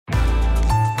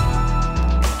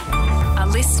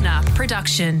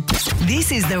production.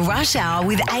 This is the Rush Hour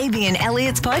with AB and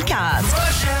Elliott's podcast.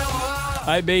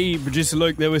 AB, producer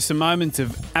Luke, there were some moments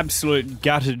of absolute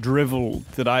gutter drivel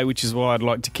today, which is why I'd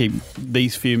like to keep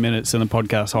these few minutes in the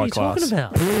podcast high class. What are you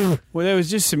talking about? Well, there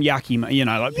was just some yucky,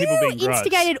 like people being gross. You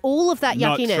instigated all of that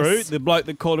yuckiness. Not true. The bloke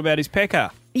that called about his pecker.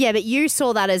 Yeah, but you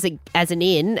saw that as an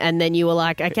in, and then you were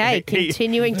like, okay,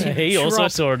 continuing to He also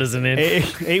saw it as an in.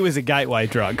 He was a gateway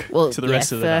drug to the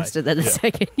rest of the first day. and then the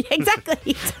second. Yeah,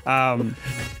 exactly.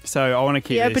 So I want to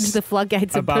keep He this opened the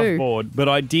floodgates of above poo. board, but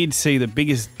I did see the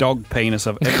biggest dog penis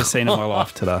I've ever seen in my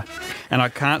life today, and I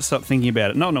can't stop thinking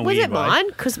about it. Not in a Was weird it way. mine?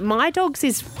 Because my dog's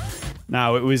is...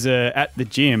 No, it was at the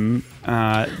gym.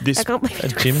 I can't believe A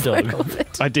gym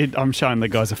dog. I'm showing the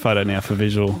guys a photo now for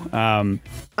visual.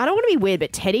 I don't want to be weird,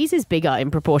 but Teddy's is bigger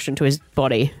in proportion to his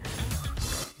body.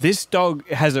 This dog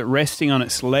has it resting on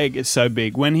its leg. It's so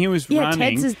big. When he was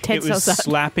running, Ted's it was outside.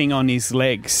 slapping on his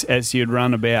legs as you'd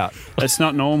run about. It's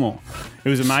not normal. It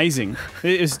was amazing.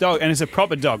 It's a dog, and it's a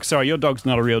proper dog. Sorry, your dog's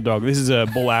not a real dog. This is a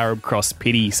bull Arab cross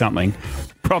pity something.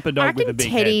 Proper dog with a big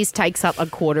Teddy's head. takes up a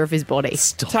quarter of his body.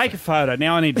 Take a photo.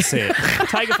 Now I need to see it.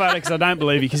 Take a photo because I don't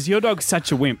believe you, because your dog's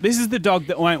such a wimp. This is the dog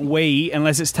that won't wee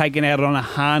unless it's taken out on a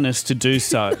harness to do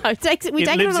so. We take it on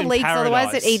lives the in leads, otherwise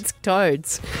it paradise. eats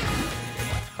toads.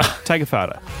 Take a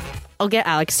photo. I'll get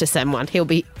Alex to send one. He'll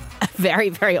be very,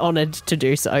 very honoured to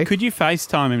do so. Could you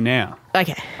FaceTime him now?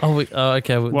 Okay.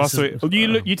 Okay. Well, Whilst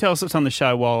you tell us what's on the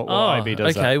show while AB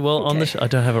does that. okay. Well, on the show, I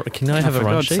don't have a. Can I have a For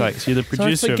run God's sheet? sakes, you're the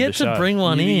producer so I forget of the show. to bring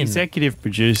one You're the in. executive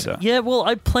producer. Yeah. Well,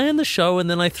 I plan the show and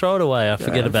then I throw it away. I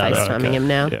forget about it. FaceTiming him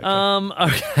now. Yeah,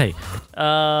 Okay.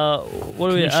 What do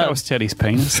Can we? you show us Teddy's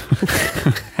penis?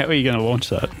 How are you going to launch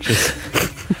that? Just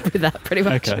With that, pretty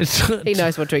much. okay. He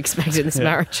knows what to expect in this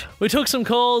marriage. We took some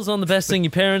calls on the best thing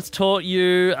your parents taught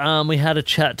you. We had a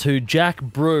chat to Jack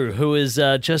Brew, who has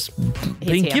just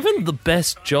been here. given the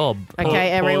best job.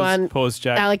 Okay, everyone. Pause,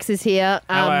 Jack. Alex is here.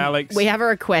 Hello, Alex. We have a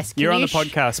request. You're on the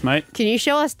podcast, mate. Can you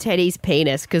show us Teddy's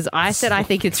penis? Because I said I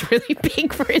think it's really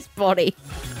big for his body.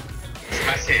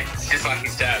 Massive. It's just like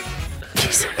his dad.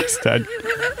 Dad,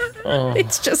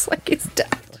 It's just like his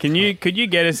dad. could you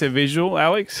get us a visual,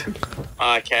 Alex?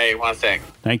 Okay, one sec.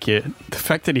 Thank you. The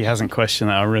fact that he hasn't questioned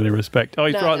that, I really respect. Oh,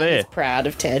 he's right there. He's proud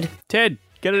of Ted. Ted,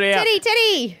 get it out.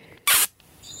 Teddy!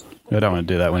 I don't want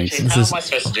to do that when he's... How am I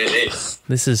supposed to do this?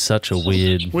 This is such a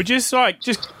weird. Well, just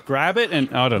grab it and...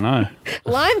 I don't know.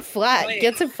 Line flat.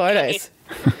 Get some photos.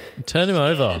 Turn him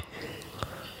over.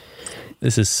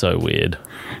 This is so weird.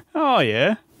 Oh,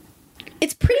 yeah.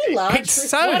 It's pretty large. It's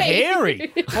so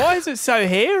hairy. Why is it so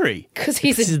hairy? Because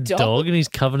he's This is a a dog. dog and he's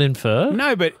covered in fur.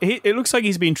 No, but it looks like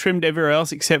he's been trimmed everywhere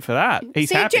else except for that. He's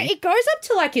See, happy. it goes up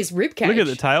to like his rib cage. Look at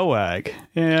the tail wag.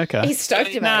 Yeah, okay. He's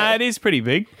stoked Nah, about it is pretty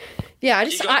big. Yeah,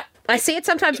 I see it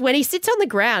sometimes when he sits on the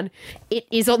ground, it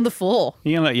is on the floor.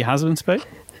 You going to let your husband speak?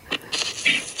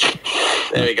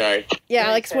 There we go. Yeah,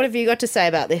 Alex, what have you got to say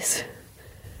about this?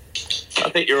 I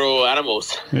think you're all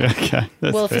animals. Yeah, okay.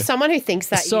 That's Well, fair. for someone who thinks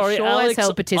that, Sorry, you sure Alex, as hell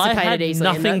I participated had easily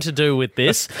in nothing that. to do with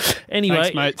this. Anyway,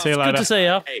 Thanks, mate. See you it's later. good to see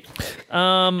you. Hey,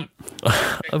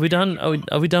 Are we done?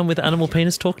 Are we done with animal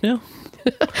penis talk now?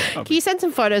 Can you send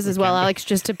some photos as well, Alex,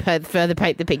 just to further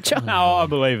paint the picture? No, I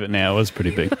believe it now. It was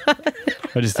pretty big.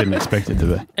 I just didn't expect it to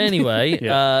be. Anyway,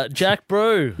 Yeah. Jack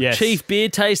Brew, Yes. Chief Beer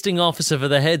Tasting Officer for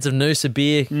the Heads of Noosa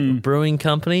Beer Brewing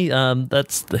Company.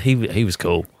 He was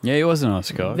cool. Yeah, he was a nice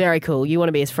guy. Very cool. You want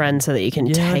to be his friend so that you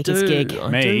can take his gig. I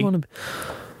Me? do want to.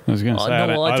 I was going to say, I I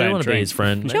do don't want to be drink. his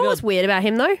friend. Do you know what's weird about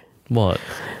him, though? What?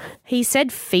 He said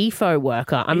FIFO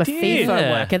worker. I'm a did. FIFO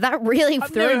Yeah. worker. That really I've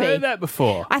threw never me. heard that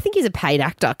before. I think he's a paid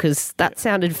actor because that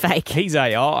sounded fake. He's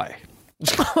AI.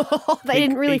 They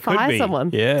didn't really He could fire be. someone.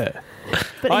 Yeah.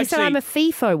 But he said, Actually, I'm a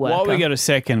FIFO worker. While we got a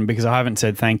second, because I haven't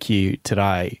said thank you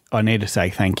today, I need to say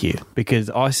thank you. Because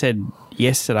I said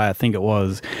yesterday, I think it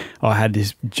was, I had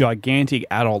this gigantic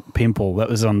adult pimple that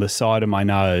was on the side of my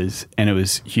nose and it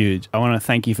was huge. I want to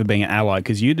thank you for being an ally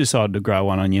because you decided to grow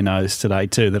one on your nose today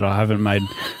too that I haven't made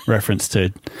reference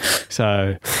to.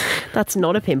 So, That's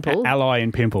not a pimple. ally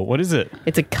and pimple. What is it?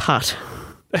 It's a cut.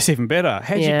 That's even better.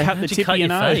 How'd Yeah. you cut the How'd you tip cut of your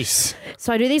your nose? face?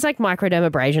 So I do these like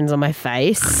microdermabrasions on my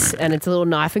face and it's a little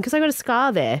knife. And because I got a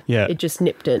scar there, Yeah. it just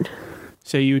nipped it.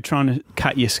 So you were trying to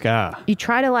cut your scar. You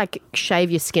try to like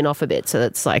shave your skin off a bit so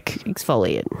that's like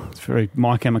exfoliate. It's very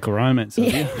My Chemical Romance of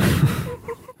you.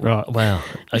 Right. Wow.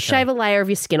 Okay. Shave a layer of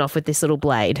your skin off with this little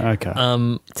blade. Okay.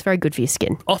 It's very good for your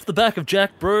skin. Off the back of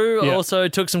Jack Brew, Yeah. also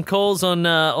took some calls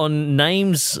on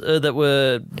names that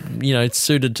were,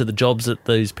 suited to the jobs that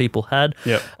these people had.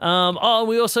 Yep.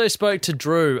 We also spoke to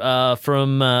Drew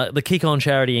from the Kick On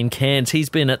charity in Cairns. He's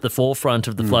been at the forefront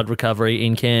of the flood recovery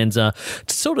in Cairns to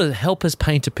sort of help us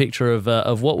paint a picture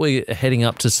of what we're heading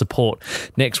up to support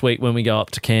next week when we go up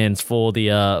to Cairns for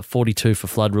the 42 for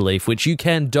flood relief, which you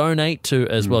can donate to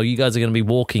as well. You guys are going to be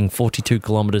walking 42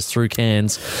 kilometres through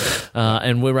Cairns,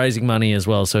 and we're raising money as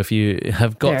well. So if you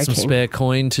have got Very some keen. spare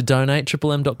coin to donate,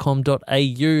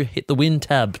 triplem.com.au, hit the win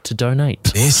tab to donate.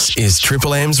 This is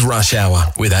Triple M's Rush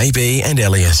Hour with AB and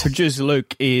Elliott. Producer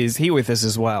Luke is here with us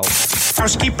as well.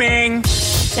 Housekeeping.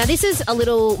 Now, this is a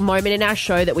little moment in our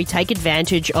show that we take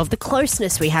advantage of the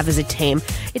closeness we have as a team.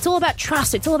 It's all about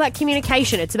trust. It's all about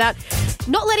communication. It's about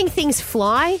not letting things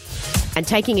fly and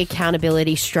taking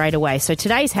accountability straight away. So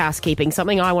today's housekeeping,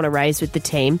 something I want to raise with the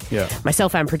team,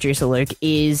 myself and producer Luke,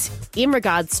 is in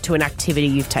regards to an activity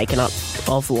you've taken up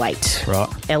of late. Right.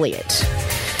 Elliott.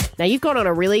 Now, you've gone on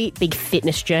a really big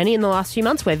fitness journey in the last few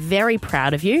months. We're very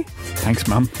proud of you. Thanks,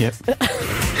 Mum. Yep.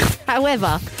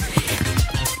 However,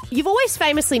 you've always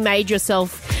famously made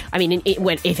yourself... I mean,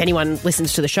 if anyone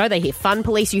listens to the show, they hear fun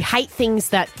police. You hate things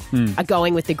that are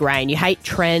going with the grain. You hate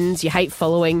trends. You hate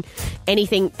following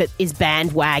anything that is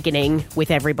bandwagoning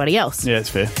with everybody else. Yeah, it's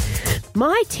fair.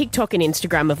 My TikTok and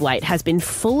Instagram of late has been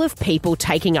full of people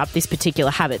taking up this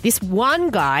particular habit. This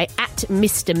one guy, at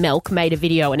Mr. Milk, made a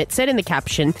video and it said in the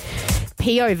caption,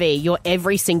 POV, you're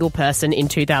every single person in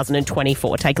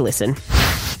 2024. Take a listen.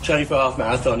 Training for a half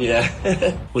marathon, yeah.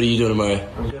 What are you doing tomorrow?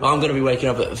 I'm going to be waking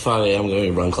up at 5 a.m. going to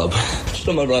a run club. Just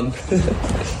on my run.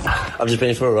 I've just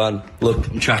been for a run. Look,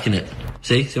 I'm tracking it.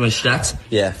 See my stats?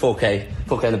 Yeah, 4K.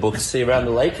 4K in the book. See around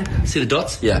the lake? See the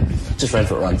dots? Yeah, just ran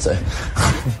for a run, so...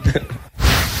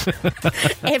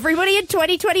 Everybody in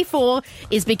 2024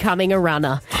 is becoming a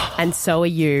runner, and so are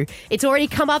you. It's already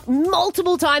come up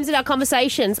multiple times in our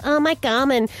conversations. Oh, my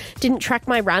Garmin didn't track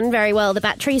my run very well. The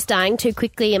battery's dying too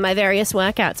quickly in my various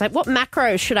workouts. Like, what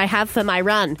macros should I have for my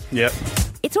run? Yep.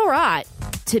 It's all right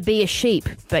to be a sheep,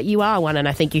 but you are one, and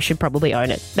I think you should probably own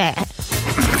it. There.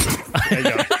 There you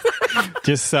go.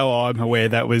 Just so I'm aware,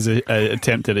 that was a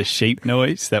attempt at a sheep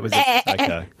noise. That was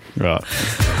okay. Right.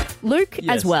 Luke,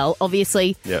 as well,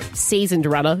 obviously, seasoned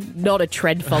runner, not a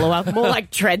trend follower, more like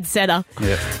trend setter.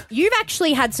 Yeah. You've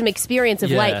actually had some experience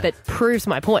of late that proves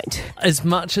my point. As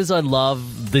much as I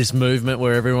love this movement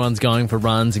where everyone's going for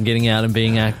runs and getting out and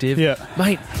being active,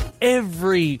 mate,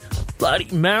 every bloody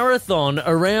marathon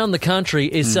around the country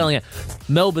is selling out.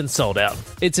 Melbourne sold out.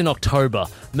 It's in October.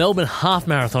 Melbourne Half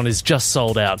Marathon is just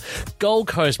sold out. Gold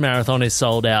Coast Marathon is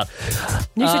sold out.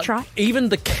 You should try. Even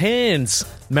the Cairns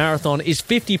Marathon is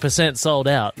 50% sold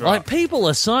out. Right. Like, people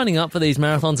are signing up for these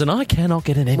marathons and I cannot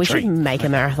get an entry. We should make a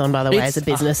marathon, by the way, as a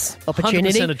business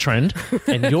opportunity. 100% a trend,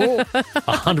 and you're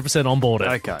 100% on board it.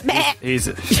 Okay. Here's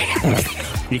it.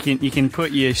 You can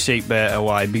put your sheep bear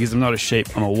away because I'm not a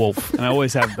sheep, I'm a wolf, and I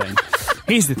always have been.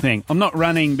 Here's the thing. I'm not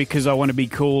running because I want to be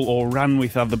cool or run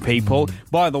with other people.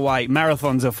 By the way,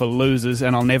 marathons are for losers,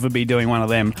 and I'll never be doing one of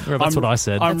them. Well, that's what I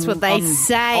said. That's what they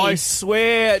say. I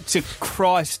swear to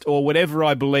Christ or whatever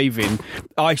I believe in,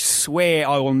 I swear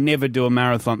I will never do a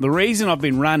marathon. The reason I've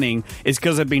been running is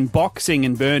because I've been boxing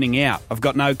and burning out. I've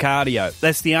got no cardio.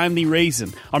 That's the only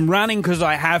reason. I'm running because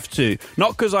I have to,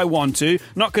 not because I want to,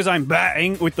 not because I'm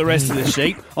batting with the rest of the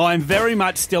sheep. I'm very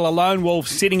much still a lone wolf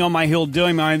sitting on my hill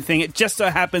doing my own thing. It just so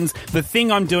happens the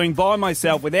thing I'm doing by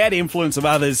myself without influence of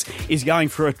others is going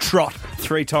for a trot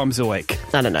 3 times a week.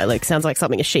 I don't know, Luke. Sounds like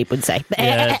something a sheep would say.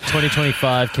 Yeah,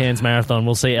 2025 Cairns Marathon.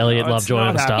 We'll see Elliott No, Lovejoy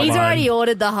at the start He's line. already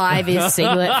ordered the high-vis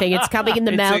singlet thing. It's coming in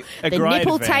the mail. a The great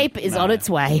nipple event. tape is on its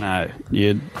way. No,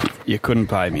 you couldn't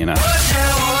pay me enough.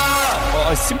 Well,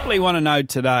 I simply want to know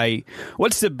today,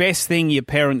 what's the best thing your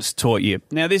parents taught you?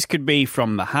 Now, this could be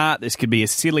from the heart. This could be a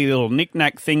silly little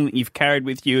knick-knack thing that you've carried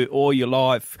with you all your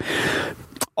life.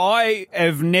 I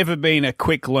have never been a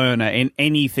quick learner in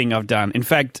anything I've done. In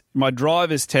fact, my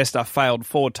driver's test, I failed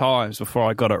 4 times before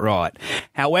I got it right.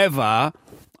 However,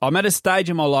 I'm at a stage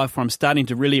in my life where I'm starting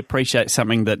to really appreciate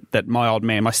something that my old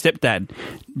man, my stepdad,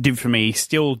 did for me. He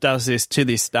still does this to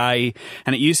this day,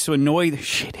 and it used to annoy the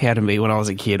shit out of me when I was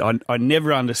a kid. I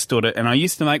never understood it, and I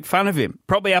used to make fun of him.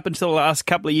 Probably up until the last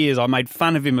couple of years, I made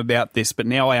fun of him about this, but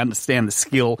now I understand the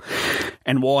skill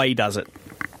and why he does it.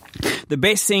 The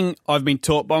best thing I've been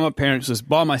taught by my parents was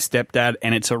by my stepdad,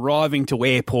 and it's arriving to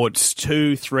airports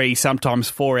 2, 3, sometimes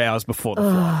 4 hours before the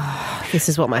flight. This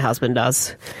is what my husband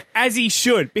does. As he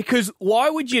should, because why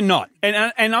would you not?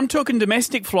 And I'm talking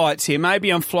domestic flights here. Maybe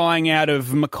I'm flying out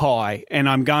of Mackay and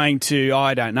I'm going to,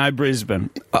 I don't know, Brisbane.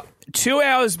 2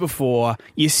 hours before,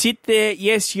 you sit there,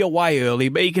 yes, you're way early,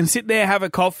 but you can sit there, have a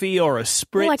coffee or a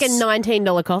spritz. Like a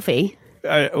 $19 coffee.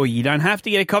 Or you don't have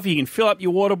to get a coffee. You can fill up your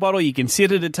water bottle. You can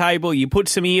sit at a table. You put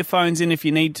some earphones in if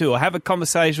you need to, or have a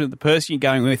conversation with the person you're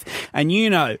going with. And you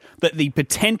know that the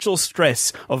potential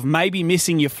stress of maybe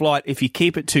missing your flight if you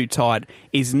keep it too tight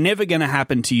is never going to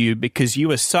happen to you because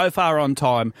you are so far on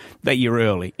time that you're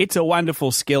early. It's a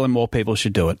wonderful skill and more people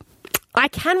should do it. I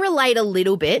can relate a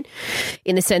little bit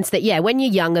in the sense that, yeah, when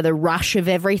you're younger, the rush of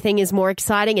everything is more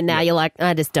exciting, and now you're like,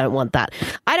 I just don't want that.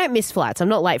 I don't miss flights. I'm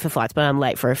not late for flights, but I'm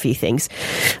late for a few things.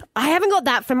 I haven't got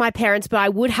that from my parents, but I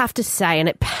would have to say, and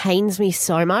it pains me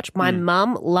so much, my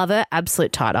mum, love her,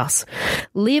 absolute tight ass.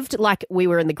 Lived like we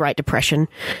were in the Great Depression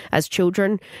as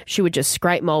children. She would just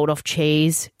scrape mould off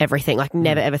cheese, everything, like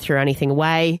never ever threw anything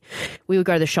away. We would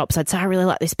go to the shops. I'd say, I really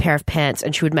like this pair of pants,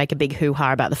 and she would make a big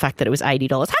hoo-ha about the fact that it was $80.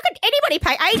 How could anybody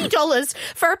pay $80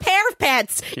 for a pair of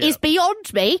pants is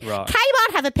beyond me. Right.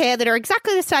 Kmart have a pair that are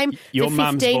exactly the same Your for $15.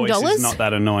 mum's voice is not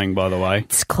that annoying, by the way.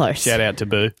 It's close. Shout out to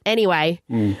Boo. Anyway,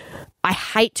 I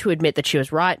hate to admit that she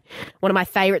was right. One of my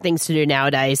favourite things to do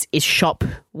nowadays is shop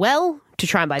well, to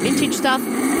try and buy vintage stuff,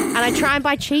 and I try and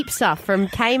buy cheap stuff from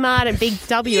Kmart and Big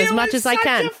W as much as I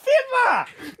can.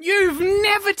 You've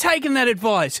never taken that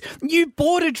advice. You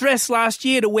bought a dress last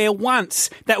year to wear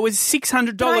once that was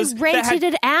 $600. But I rented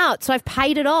it out, so I've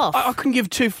paid it off. I couldn't give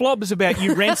two flobs about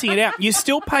you renting it out. You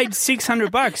still paid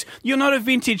 $600. You're not a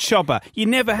vintage shopper. You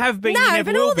never have been. You No,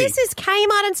 never but will all be. this is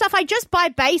Kmart and stuff. I just buy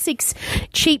basics,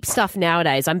 cheap stuff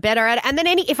nowadays. I'm better at it. And then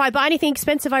if I buy anything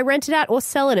expensive, I rent it out or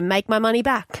sell it and make my money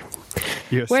back.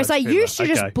 Whereas I used to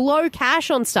just blow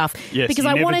cash on stuff because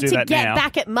I wanted to get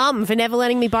back at mum for never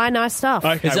letting me buy nice stuff.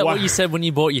 Okay, Is that what you said when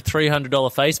you bought your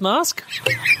 $300 face mask?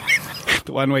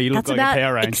 The one where you look That's like about a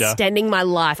Power Ranger. extending my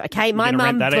life. Okay, my gonna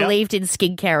rent mum that out? believed in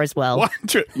skincare as well.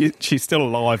 She's still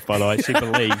alive, by the way. She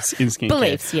believes in skincare.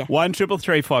 Believes, yeah.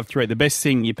 1-333-538. The best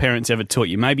thing your parents ever taught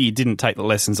you. Maybe you didn't take the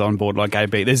lessons on board like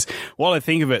AB. While I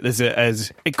think of it,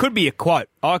 it could be a quote.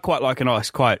 I quite like a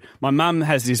nice quote. My mum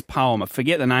has this poem. I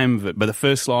forget the name of it, but the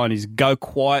first line is "Go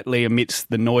quietly amidst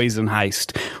the noise and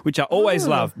haste," which I always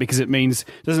love because it means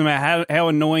it doesn't matter how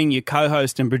annoying your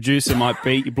co-host and producer might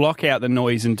be. You block out the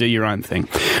noise and do your own thing.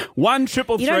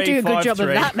 1-333-538. You don't do a good job of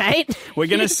that, mate. We're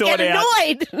going to You sort get out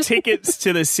annoyed. tickets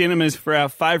to the cinemas for our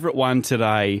favourite one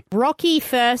today. Rocky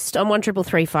first on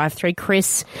 1-333-538.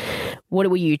 Chris, what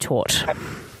were you taught?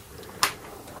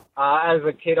 As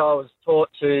a kid, I was taught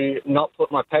to not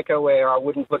put my pecker where I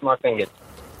wouldn't put my fingers.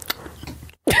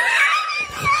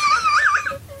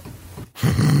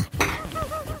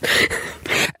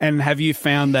 And have you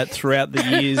found that throughout the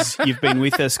years you've been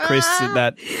with us, Chris,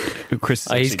 Chris,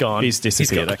 he's gone. He's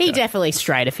disappeared. He's Okay. He definitely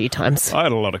strayed a few times. I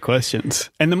had a lot of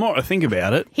questions. And the more I think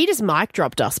about it, He just mic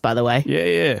dropped us, by the way.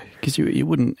 yeah, because you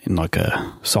wouldn't in like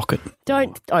a socket.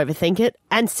 Don't overthink it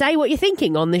and say what you're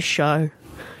thinking on this show.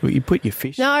 Well, you put your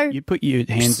fish. No. You put your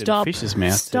hands Stop. in a fish's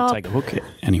mouth Stop. to take a hook.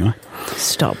 Anyway.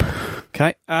 Stop.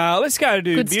 Okay, let's go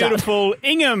to Good start. beautiful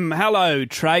Ingham. Hello,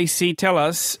 Tracy. Tell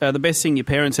us the best thing your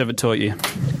parents ever taught you.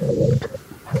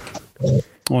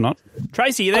 Or not.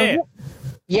 Tracy, you there?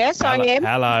 Yes, Hello. I am.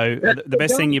 Hello. The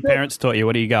best thing your parents taught you.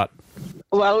 What do you got?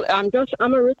 Well,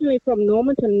 I'm originally from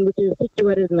Normanton, which is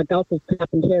situated in the Gulf of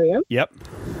Carpentaria. Yep.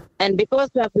 And because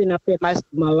I've been up there most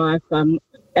of my life,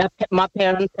 my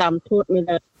parents taught me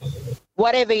that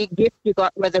whatever gift you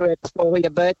got, whether it's for your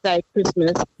birthday,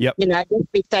 Christmas, Yep.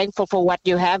 Just be thankful for what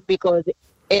you have because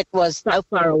it was so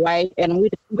far away, and we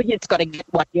just got to get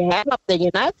what you have up there,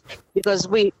 because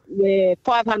we're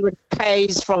 500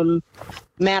 k's from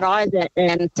Mount Isa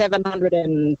and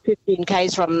 715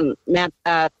 k's from Mount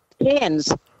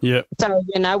Cairns. Yeah. So,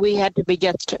 we had to be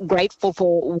just grateful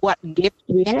for what gifts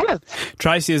we have.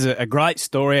 Tracy, there's a great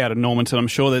story out of Normanton. I'm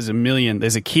sure there's a million.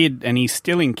 There's a kid, and he's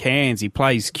still in Cairns. He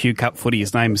plays Q Cup footy.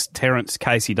 His name's Terence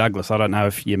Casey Douglas. I don't know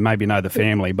if you maybe know the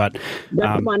family, but...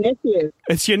 That's my nephew.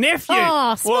 It's your nephew.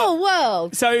 Oh, small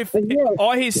world. So if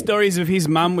I hear stories of his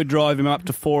mum would drive him up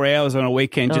to 4 hours on a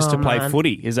weekend just to play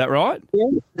footy. Is that right?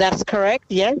 Yes, that's correct,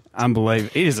 yes. Unbelievable.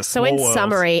 It is a So small in world.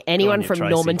 summary, anyone Good on you, from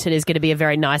Tracy. Normanton is going to be a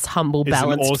very nice, humble, It's an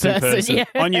balanced course, in person. Yeah.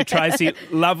 On you, Tracy.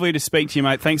 Lovely to speak to you,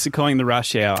 mate. Thanks for calling the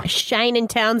Rush Hour. Shane in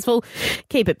Townsville,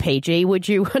 keep it PG, would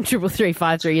you?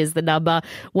 13353 is the number.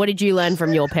 What did you learn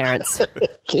from your parents?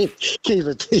 Keep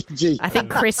it PG. I think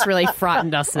Chris really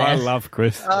frightened us there. I love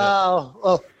Chris.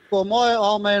 Well, my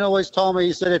old man always told me,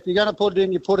 he said, if you're going to put it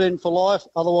in, you put it in for life.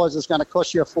 Otherwise, it's going to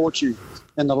cost you a fortune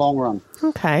in the long run.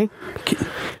 Okay.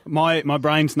 My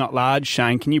brain's not large,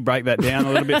 Shane. Can you break that down a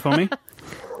little bit for me?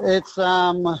 It's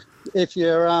if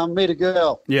you meet a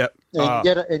girl, Yep.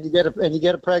 and you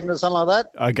get her pregnant or something like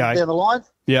that. Okay. Down the line.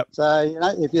 Yep. So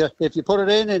if you put it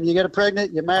in and you get her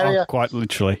pregnant, you marry her. Quite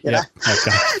literally. Yeah. Yeah.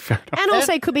 Okay. Fair enough. And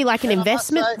also it could be like an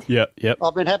investment. Yep.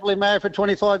 I've been happily married for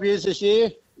 25 years this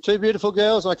year. 2 beautiful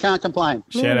girls. I can't complain.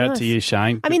 Shout out nice. to you,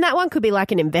 Shane. I mean, that one could be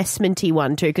like an investment-y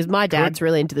one too, because my dad's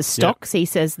really into the stocks. He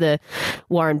says the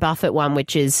Warren Buffett one,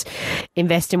 which is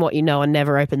invest in what you know and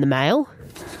never open the mail.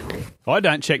 I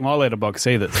don't check my letterbox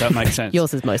either, so that makes sense.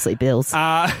 Yours is mostly bills.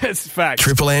 It's fact.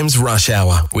 Triple M's Rush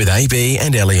Hour with AB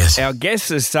and Elliott. Our guest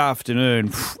this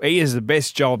afternoon, he has the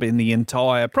best job in the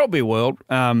entire, probably world.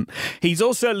 He's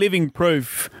also living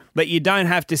proof that you don't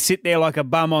have to sit there like a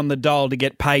bum on the dole to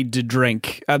get paid to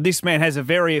drink. This man has a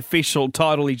very official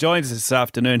title. He joins us this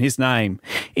afternoon. His name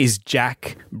is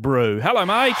Jack Brew. Hello,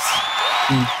 mate.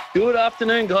 Good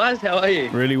afternoon, guys. How are you?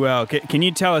 Really well. Can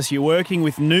you tell us, you're working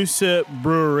with Noosa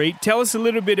Brewery. Tell us a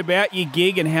little bit about your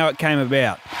gig and how it came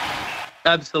about.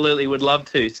 Absolutely, would love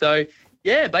to. So,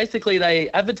 yeah, basically they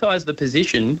advertised the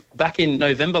position back in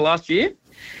November last year.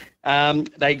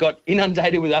 They got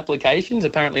inundated with applications.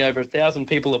 Apparently over 1,000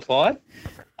 people applied.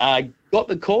 Got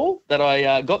the call that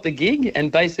I got the gig,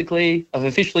 and basically I've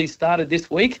officially started this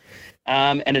week.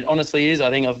 And it honestly is, I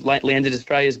think I've landed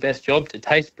Australia's best job to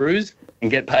taste brews and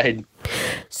get paid.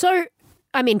 So,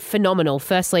 I mean, phenomenal.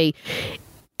 Firstly,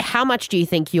 how much do you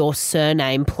think your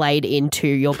surname played into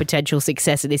your potential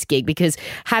success at this gig? Because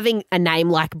having a name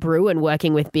like Brew and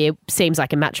working with beer seems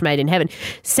like a match made in heaven.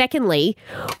 Secondly,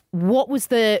 what does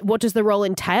the role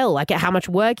entail? Like, how much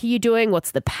work are you doing? What's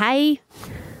the pay?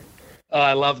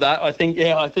 I love that. I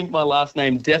think my last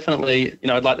name definitely,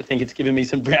 I'd like to think it's given me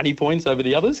some brownie points over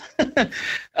the others.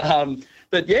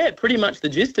 But yeah, pretty much the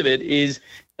gist of it is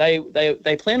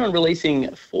they plan on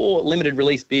releasing 4 limited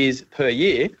release beers per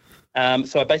year.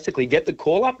 So I basically get the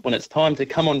call up when it's time to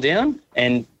come on down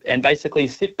and basically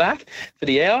sit back for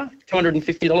the hour,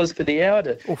 $250 for the hour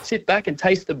to sit back and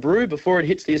taste the brew before it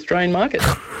hits the Australian market.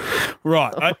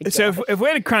 Right. So if we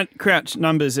had to crunch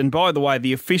numbers, and by the way,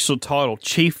 the official title,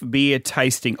 Chief Beer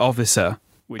Tasting Officer.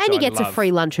 Which and he I gets love. a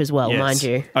free lunch as well, Yes. mind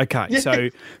you. Okay, so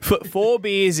for 4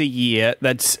 beers a year,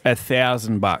 that's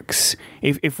 $1,000.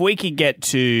 If we could get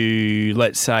to,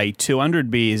 let's say, 200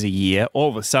 beers a year, all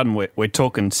of a sudden we're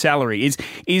talking salary.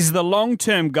 Is the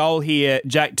long-term goal here,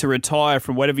 Jack, to retire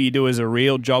from whatever you do as a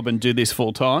real job and do this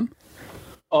full-time?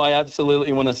 I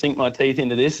absolutely want to sink my teeth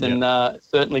into this and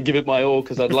certainly give it my all,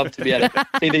 because I'd love to be able to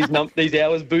see these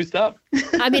hours boost up.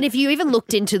 I mean, if you even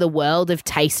looked into the world of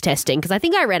taste testing, because I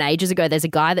think I read ages ago there's a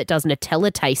guy that does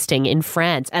Nutella tasting in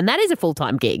France, and that is a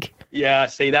full-time gig. Yeah,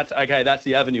 see, that's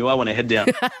the avenue I want to head down.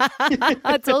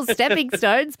 It's all stepping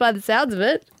stones by the sounds of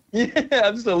it. Yeah,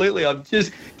 absolutely. I've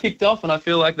just kicked off and I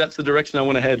feel like that's the direction I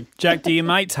want to head. Jack, do your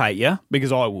mates hate you?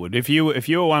 Because I would. If you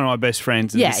were one of my best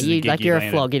friends, and Yeah, this is a gig you're a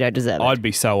landed, flog, you don't deserve it. I'd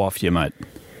be so off you, mate.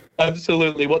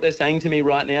 Absolutely. What they're saying to me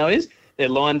right now is they're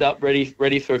lined up, ready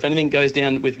for if anything goes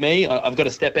down with me, I've got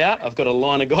to step out. I've got a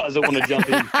line of guys that want to jump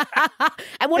in.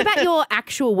 And what about your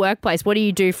actual workplace? What do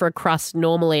you do for a crust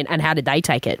normally, and how did they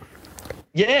take it?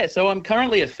 Yeah, so I'm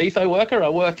currently a FIFO worker. I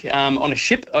work on a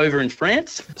ship over in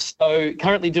France. So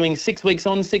currently doing 6 weeks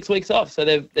on, 6 weeks off. So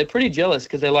they're pretty jealous,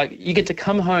 because they're like, you get to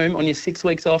come home on your 6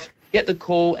 weeks off, get the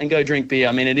call and go drink beer.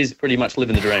 I mean, it is pretty much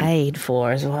living the dream. Paid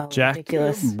for as well. Jack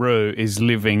Ridiculous. Brew is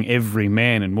living every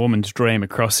man and woman's dream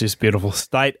across this beautiful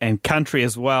state and country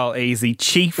as well. He's the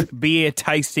Chief Beer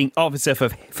Tasting Officer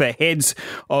for heads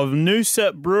of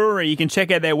Noosa Brewery. You can check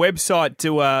out their website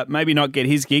to maybe not get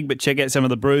his gig, but check out some of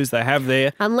the brews they have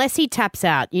there. Unless he taps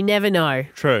out. You never know.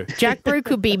 True. Jack Brew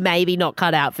could be maybe not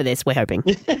cut out for this, we're hoping.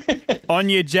 On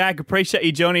you, Jack. Appreciate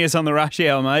you joining us on the Rush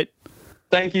Hour, mate.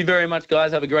 Thank you very much,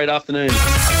 guys. Have a great afternoon. On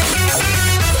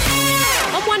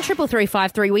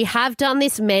 13353, we have done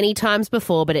this many times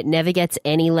before, but it never gets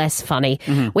any less funny.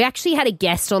 We actually had a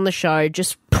guest on the show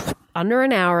just under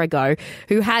an hour ago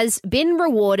who has been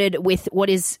rewarded with what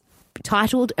is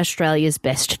titled Australia's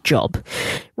Best Job.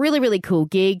 Really, really cool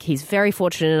gig. He's very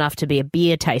fortunate enough to be a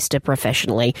beer taster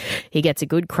professionally. He gets a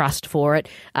good crust for it.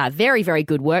 Very, very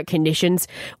good work conditions.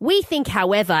 We think,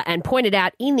 however, and pointed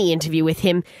out in the interview with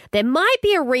him, there might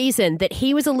be a reason that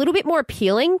he was a little bit more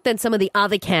appealing than some of the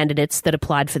other candidates that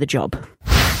applied for the job.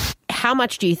 How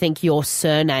much do you think your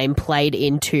surname played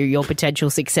into your potential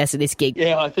success at this gig?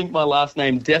 Yeah, I think my last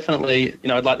name definitely,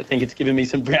 I'd like to think it's given me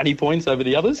some brownie points over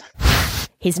the others.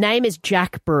 His name is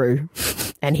Jack Brew,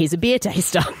 and he's a beer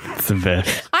taster. It's the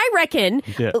best. I reckon,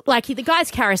 the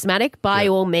guy's charismatic by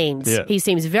all means. Yeah. He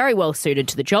seems very well suited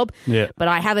to the job. Yeah. But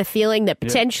I have a feeling that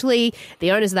potentially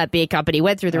the owners of that beer company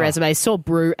went through the resumes, saw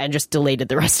Brew, and just deleted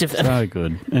the rest of them. So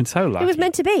good. And so lucky. It was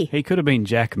meant to be. He could have been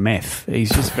Jack Meth. He's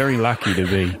just very lucky to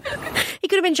be. He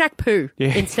could have been Jack Poo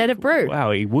instead of Brew. Wow,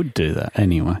 he would do that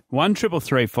anyway.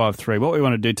 133353. What we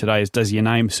want to do today is, does your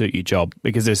name suit your job?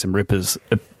 Because there's some rippers,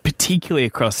 particularly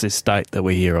across this state, that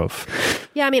we hear of.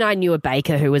 Yeah, I knew a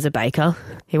baker who was a baker.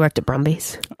 He worked at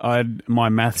Brumbies. I had my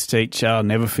maths teacher, I'll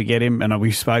never forget him, and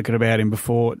we've spoken about him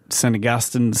before, St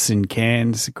Augustine's in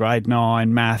Cairns, grade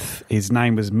 9 math. His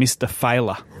name was Mr.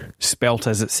 Failer, spelt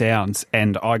as it sounds,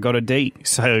 and I got a D.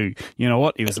 So, you know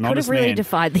what? He was an honest man. Could have really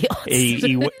defied the odds.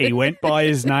 He went by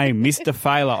his name, Mr.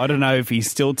 Failer. I don't know if he's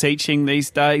still teaching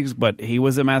these days, but he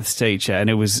was a maths teacher, and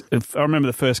I remember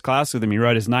the first class with him, he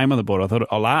wrote his name on the board.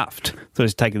 I laughed. I thought he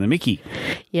was taking the mickey.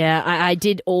 Yeah, I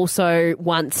did also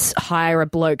once hire a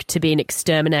bloke to be an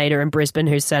exterminator in Brisbane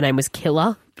whose surname was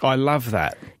Killer. I love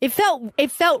that. It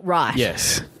felt right.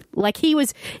 Yes. Like he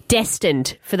was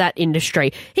destined for that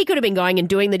industry. He could have been going and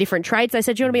doing the different trades. They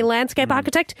said, do you want to be a landscape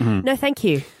architect? No, thank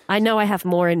you. I know I have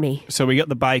more in me. So we got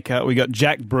the baker, we got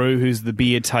Jack Brew, who's the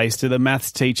beer taster, the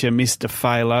maths teacher, Mr.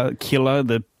 Failer, Killer,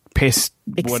 the pest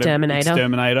exterminator.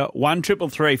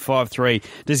 133353.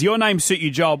 Does your name suit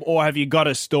your job, or have you got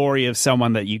a story of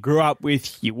someone that you grew up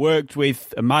with, you worked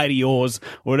with, a mate of yours,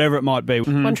 whatever it might be?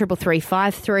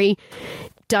 133353.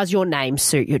 Does your name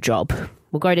suit your job?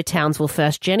 We'll go to Townsville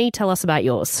first. Jenny, tell us about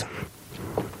yours.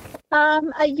 A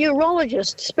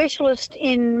urologist specialist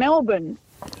in Melbourne.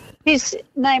 His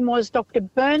name was Dr.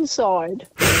 Burnside.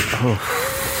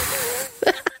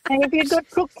 And if you've got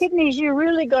crooked kidneys, you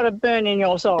really got a burn in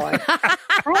your side.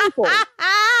 Painful.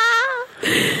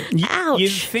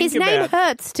 Ouch. His name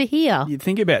hurts to hear. You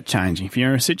think about changing. If you're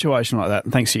in a situation like that,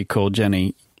 and thanks for your call,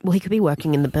 Jenny. Well, he could be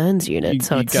working in the burns unit,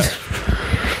 so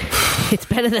it's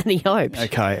better than he hoped.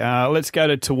 Okay, let's go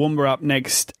to Toowoomba up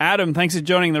next. Adam, thanks for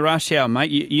joining the Rush Hour,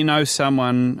 mate. You know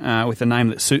someone with a name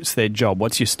that suits their job.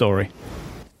 What's your story?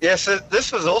 Yes,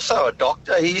 this was also a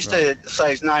doctor. He used to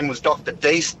say his name was Dr.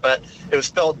 Deast, but it was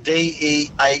spelled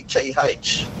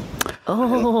D-E-A-T-H.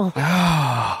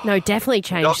 Oh. No, definitely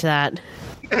change that.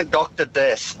 Dr.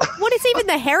 Deast. What is even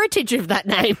the heritage of that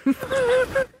name?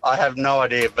 I have no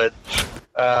idea, but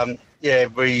yeah,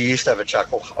 we used to have a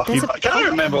chuckle. I can't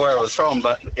remember where it was from,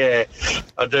 but yeah,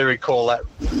 I do recall that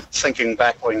thinking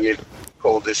back when you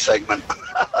called this segment.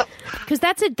 Because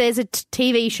there's a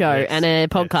TV show and a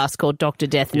podcast called Dr.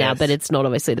 Death now, but it's not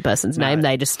obviously the person's name.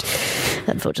 They just,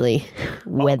 unfortunately,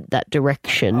 went that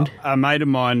direction. A mate of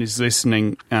mine is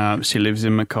listening. She lives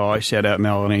in Mackay. Shout out,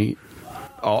 Melanie.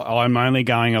 I'm only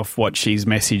going off what she's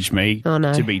messaged me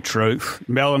to be truth.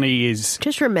 Melanie is...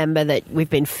 Just remember that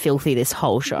we've been filthy this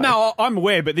whole show. No, I'm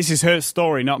aware, but this is her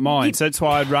story, not mine. So that's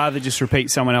why I'd rather just repeat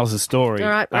someone else's story. All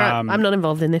right. I'm not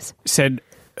involved in this. Said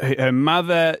her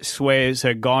mother swears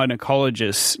her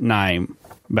gynecologist's name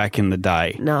back in the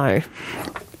day. No.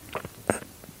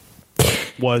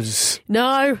 Was...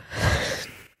 No.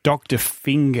 Dr.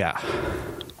 Finger.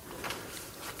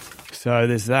 So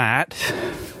there's that...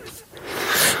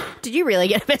 Did you really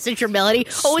get a message from Melanie?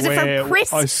 Or was it from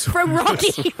Chris, from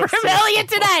Rocky, from Elliott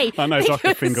today? I know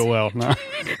Dr. Finger well. No.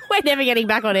 We're never getting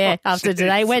back on air after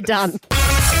today. We're done.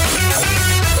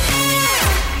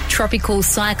 Tropical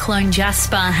cyclone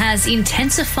Jasper has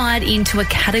intensified into a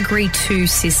Category 2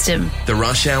 system. The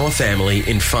Rush Hour family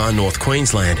in far north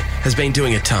Queensland has been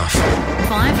doing it tough.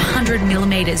 500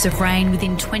 millimetres of rain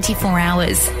within 24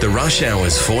 hours. The Rush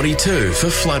Hour's 42 for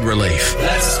flood relief.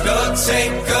 Let's go take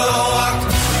a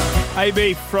walk.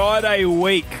 AB, Friday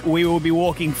week, we will be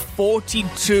walking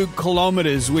 42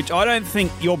 kilometres, which I don't think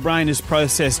your brain has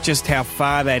processed just how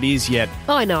far that is yet.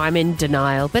 Oh, no, I'm in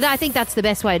denial, but I think that's the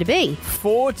best way to be.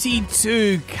 42K,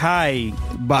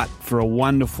 but for a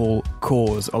wonderful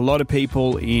cause. A lot of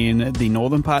people in the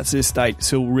northern parts of the state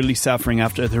still really suffering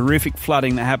after the horrific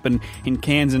flooding that happened in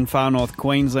Cairns and far north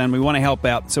Queensland. We want to help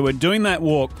out. So we're doing that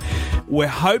walk. We're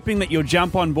hoping that you'll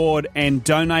jump on board and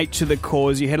donate to the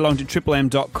cause. You head along to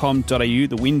triplem.com.au,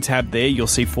 the win tab there. You'll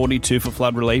see 42 for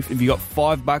flood relief. If you've got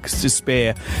 $5 to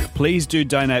spare, please do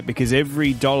donate, because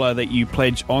every dollar that you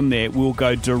pledge on there will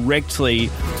go directly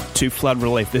to flood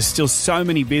relief. There's still so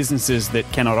many businesses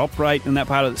that cannot operate in that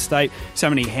part of the state, so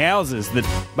many houses that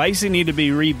basically need to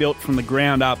be rebuilt from the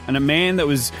ground up, and a man that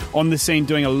was on the scene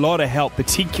doing a lot of help,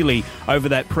 particularly over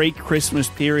that pre-Christmas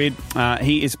period.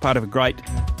 He is part of a great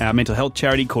mental health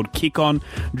charity called Kick On.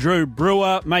 Drew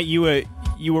Brewer, mate, you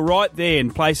were right there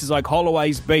in places like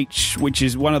Holloway's Beach, which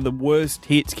is one of the worst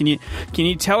hits. Can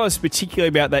you tell us particularly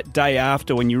about that day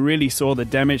after when you really saw the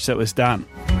damage that was done?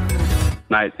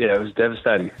 Mate, yeah, it was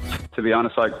devastating. To be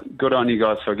honest, like, good on you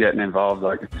guys for getting involved.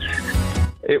 Like,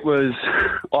 it was,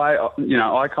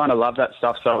 I kind of love that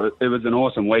stuff, so it was an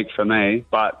awesome week for me,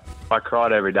 but I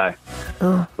cried every day.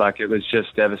 Oh. Like, it was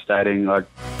just devastating, like,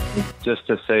 just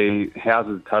to see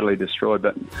houses totally destroyed.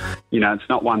 But, it's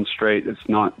not one street, it's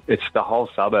the whole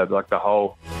suburb, like the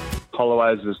whole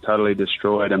Holloway's was totally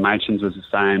destroyed, and Machin's was the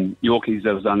same. Yorkies,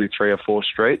 there was only 3 or 4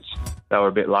 streets. They were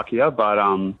a bit luckier, but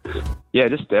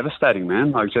just devastating,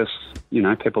 man. Like, just,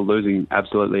 people losing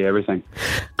absolutely everything.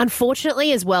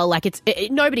 Unfortunately as well, like it's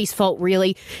nobody's fault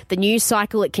really. The news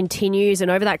cycle, it continues,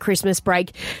 and over that Christmas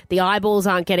break, the eyeballs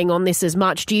aren't getting on this as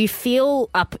much. Do you feel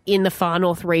up in the far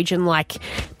north region like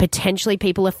potentially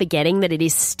people are forgetting that it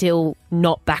is still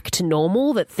not back to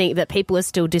normal, that people are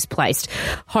still displaced,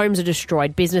 homes are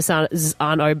destroyed, businesses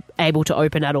aren't able to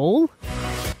open at all?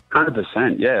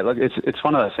 100%, yeah. Look, it's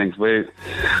one of those things. We're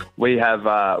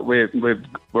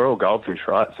all goldfish,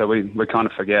 right? So we kind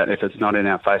of forget if it's not in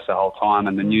our face the whole time,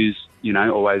 and the news,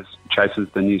 always chases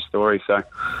the news story. So,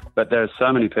 but there's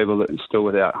so many people that are still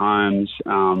without homes.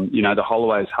 The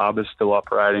Holloway's Hub is still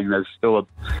operating. There's still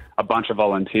a bunch of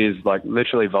volunteers, like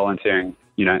literally volunteering,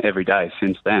 every day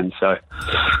since then. So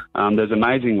there's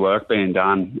amazing work being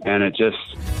done, and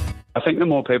I think the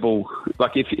more people,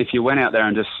 like if you went out there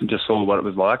and just saw what it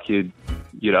was like, you'd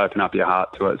open up your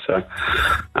heart to it. So,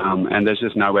 and there's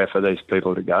just nowhere for these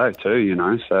people to go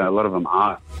to, so a lot of them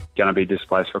are going to be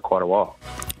displaced for quite a while.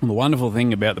 Well, the wonderful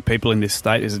thing about the people in this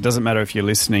state is it doesn't matter if you're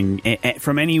listening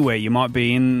from anywhere. You might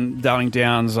be in Darling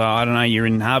Downs, I don't know, you're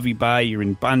in Harvey Bay, you're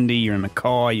in Bundy, you're in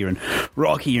Mackay, you're in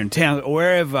Rocky, you're in Towns, or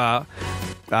wherever.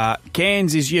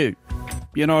 Cairns is you.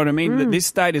 You know what I mean? This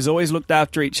state has always looked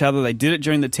after each other. They did it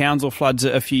during the Townsville floods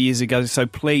a few years ago. So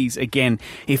please, again,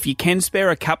 if you can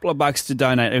spare a couple of bucks to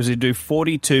donate, as we do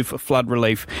 42 for flood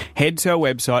relief, head to our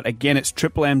website. Again, it's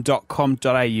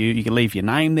triplem.com.au. You can leave your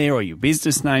name there or your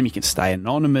business name. You can stay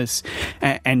anonymous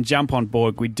and jump on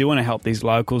board. We do want to help these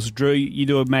locals. Drew, you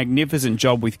do a magnificent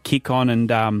job with Kick On,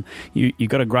 and you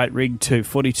got a great rig too,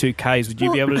 42 Ks. Would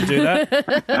you be able to do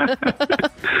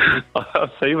that?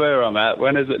 I'll see where I'm at.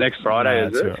 When is it? Next Friday?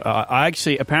 I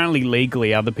actually, apparently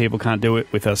legally, other people can't do it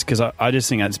with us, because I just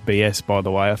think that's BS, by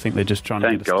the way. I think they're just trying to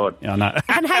get us. Thank God. I know.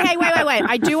 And hey, wait.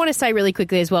 I do want to say really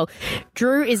quickly as well,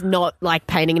 Drew is not like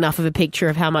painting enough of a picture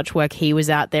of how much work he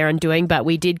was out there and doing, but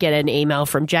we did get an email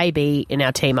from JB in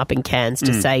our team up in Cairns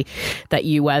to say that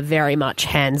you were very much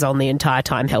hands-on the entire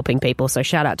time helping people. So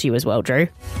shout out to you as well, Drew.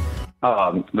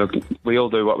 Look, we all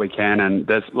do what we can, and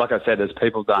there's, like I said, there's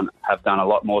people have done a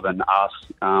lot more than us.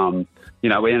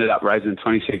 We ended up raising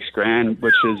 $26,000,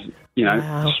 which is,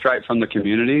 wow, straight from the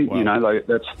community. Wow. Like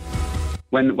that's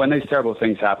when these terrible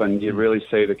things happen, you really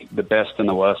see the best and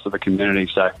the worst of the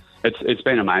community. So it's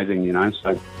been amazing,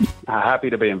 So happy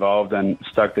to be involved and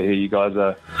stoked to hear you guys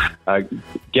are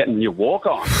getting your walk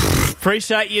on.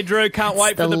 Appreciate you, Drew. Can't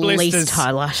wait for the blisters. Least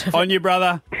highlight. On you,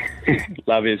 brother.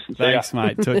 Love you. Thanks,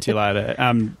 mate. Talk to you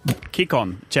later. Kick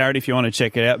On charity if you want to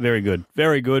check it out. Very good.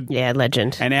 Very good. Yeah,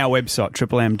 legend. And our website,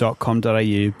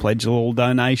 triplem.com.au. Pledge a little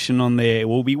donation on there.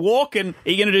 We'll be walking. Are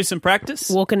you going to do some practice?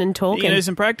 Walking and talking. Are you going to do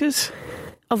some practice?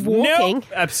 Of walking? No,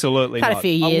 absolutely Had not. a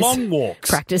few years. A long walks.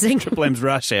 Practicing. Triple M's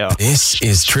Rush Hour. This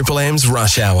is Triple M's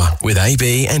Rush Hour with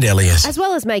AB and Elliott. As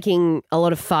well as making a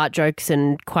lot of fart jokes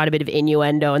and quite a bit of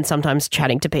innuendo and sometimes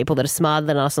chatting to people that are smarter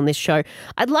than us on this show,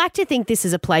 I'd like to think this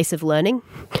is a place of learning.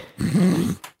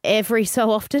 Every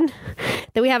so often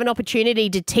that we have an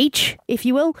opportunity to teach, if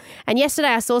you will. And yesterday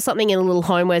I saw something in a little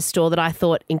homeware store that I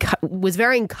thought was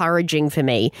very encouraging for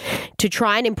me to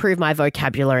try and improve my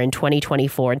vocabulary in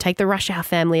 2024 and take the Rush Hour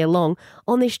family along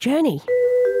on this journey.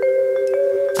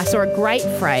 I saw a great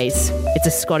phrase. It's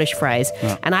a Scottish phrase,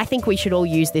 and I think we should all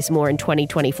use this more in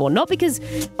 2024. Not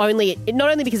only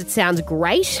because it sounds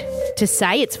great to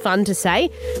say, it's fun to say,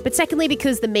 but secondly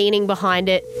because the meaning behind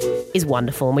it is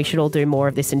wonderful, and we should all do more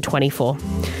of this in 24.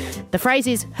 The phrase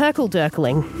is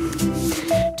herkle-derkling.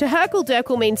 To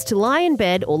herkle-derkle means to lie in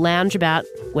bed or lounge about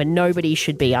when nobody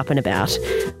should be up and about.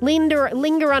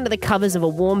 Linger under the covers of a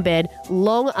warm bed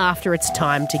long after it's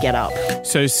time to get up.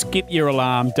 So skip your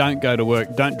alarm, don't go to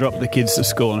work, don't drop the kids to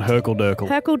school and herkle-derkle.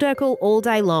 Herkle-derkle all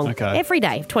day long. Okay. Every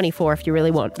day, 24 if you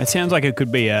really want. It sounds like it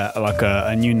could be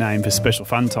a new name for special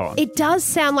fun time. It does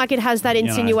sound like it has that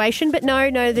insinuation, but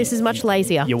no, this is much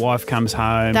lazier. Your wife comes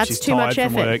home, That's she's too tired much from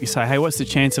effort. work. You say, hey, what's the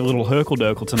chance of a little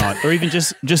herkle-derkle tonight? Or even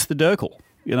just the derkle.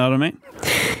 You know what I mean?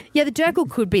 Yeah, the derkle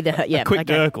could be the... Yeah, quick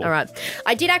derkle. All right.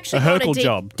 I did actually A go on a herkle deep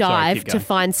job. dive Sorry, to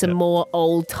find some more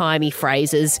old-timey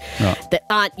phrases that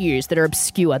aren't used, that are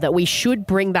obscure, that we should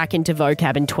bring back into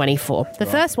vocab in 24. The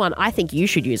first one I think you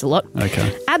should use a lot. Okay.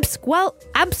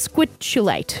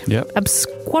 Absquatulate. Yep.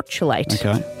 Absquatulate.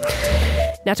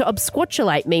 Okay. Now, to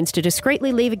absquatulate means to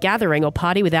discreetly leave a gathering or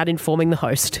party without informing the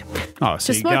host. Oh,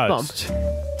 so To you smoke ghost.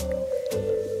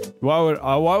 Why would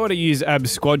I use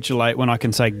absquatulate when I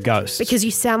can say ghost? Because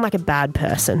you sound like a bad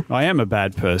person. I am a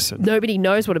bad person. Nobody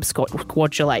knows what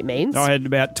absquatulate means. I had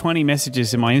about 20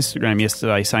 messages in my Instagram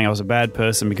yesterday saying I was a bad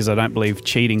person because I don't believe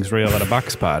cheating's real at a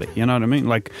bucks party. You know what I mean?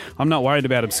 Like, I'm not worried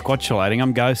about absquatulating.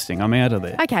 I'm ghosting. I'm out of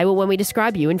there. Okay, well, when we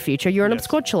describe you in future, you're an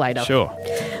absquatulator. Sure.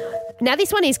 Now,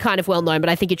 this one is kind of well known, but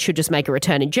I think it should just make a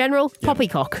return in general.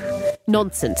 Poppycock.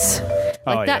 Nonsense.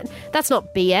 That's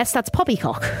not BS, that's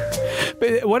poppycock.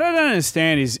 But what I don't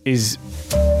understand is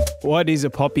what is a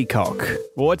poppycock?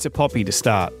 Well, what's a poppy to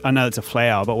start? I know it's a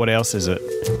flower, but what else is it?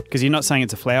 Because you're not saying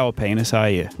it's a flower penis, are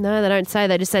you? No, they don't say.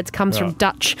 They just say it comes from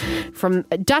Dutch. From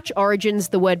Dutch origins,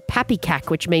 the word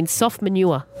pappycack, which means soft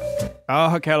manure.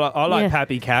 Oh, okay. I like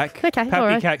pappycack. Okay, all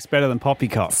right. Pappycack's better than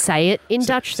poppycock. Say it in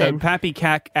Dutch then. So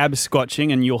pappycack,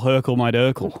 absquatching, and you'll herkle my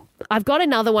derkle. I've got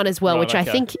another one as well, Right, which I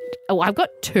okay. think... Oh, I've got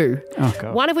two. Oh,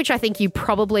 God. One of which I think you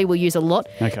probably will use a lot.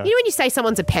 Okay. You know when you say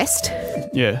someone's a pest?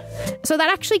 Yeah. So that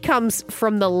actually comes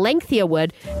from the lengthier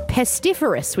word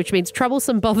pestiferous, which means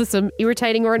troublesome, bothersome,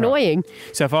 irritating or annoying.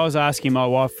 So if I was asking my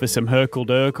wife for some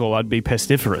herkle-derkle, I'd be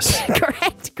pestiferous.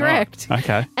 Correct. Oh,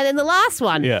 okay. And then the last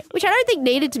one, Yeah. which I don't think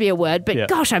needed to be a word, but Yeah.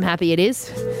 gosh, I'm happy it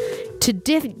is. To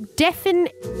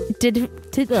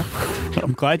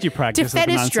I'm glad you practice the defenestrate.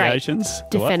 pronunciations.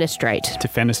 The what? Defenestrate.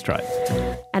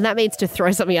 Defenestrate. And that means to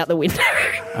throw something out the window.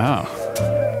 Oh.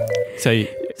 So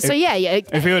yeah.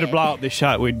 If we were to blow up this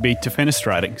show, we'd be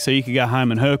defenestrating. So you could go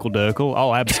home and herkle-derkle.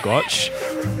 I'll absquatch.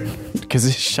 Because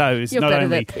this show is You're not better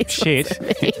only than this shit,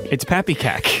 it's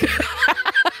pappycack.